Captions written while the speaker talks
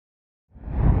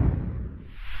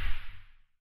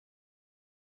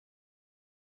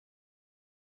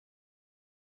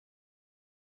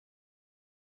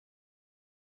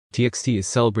TXT is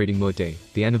celebrating MOA Day,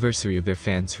 the anniversary of their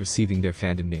fans receiving their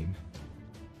fandom name.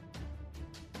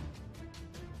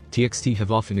 TXT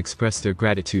have often expressed their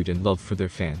gratitude and love for their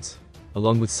fans,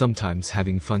 along with sometimes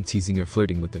having fun teasing or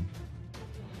flirting with them.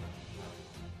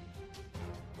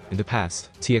 In the past,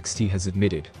 TXT has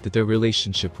admitted that their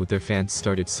relationship with their fans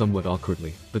started somewhat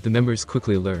awkwardly, but the members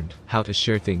quickly learned how to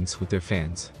share things with their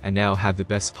fans, and now have the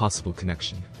best possible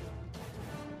connection.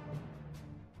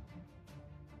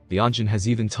 The Onjin has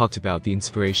even talked about the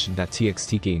inspiration that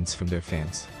TXT gains from their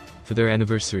fans. For their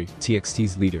anniversary,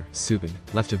 TXT's leader, Soobin,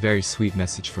 left a very sweet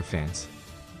message for fans,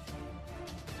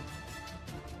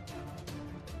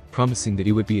 promising that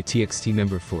he would be a TXT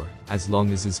member for as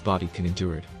long as his body can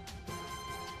endure it.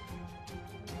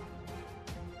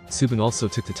 Soobin also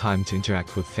took the time to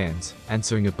interact with fans,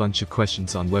 answering a bunch of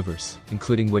questions on Weverse,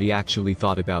 including what he actually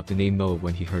thought about the name MOA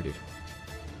when he heard it.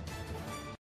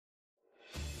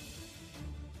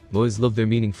 MOAs love their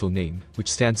meaningful name,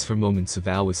 which stands for Moments of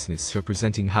Alousness,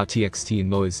 representing how TXT and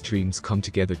MOA's dreams come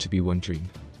together to be one dream.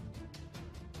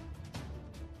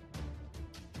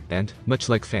 And, much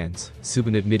like fans,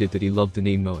 Soobin admitted that he loved the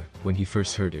name MOA when he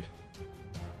first heard it.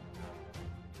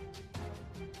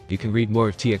 You can read more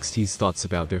of TXT's thoughts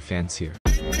about their fans here.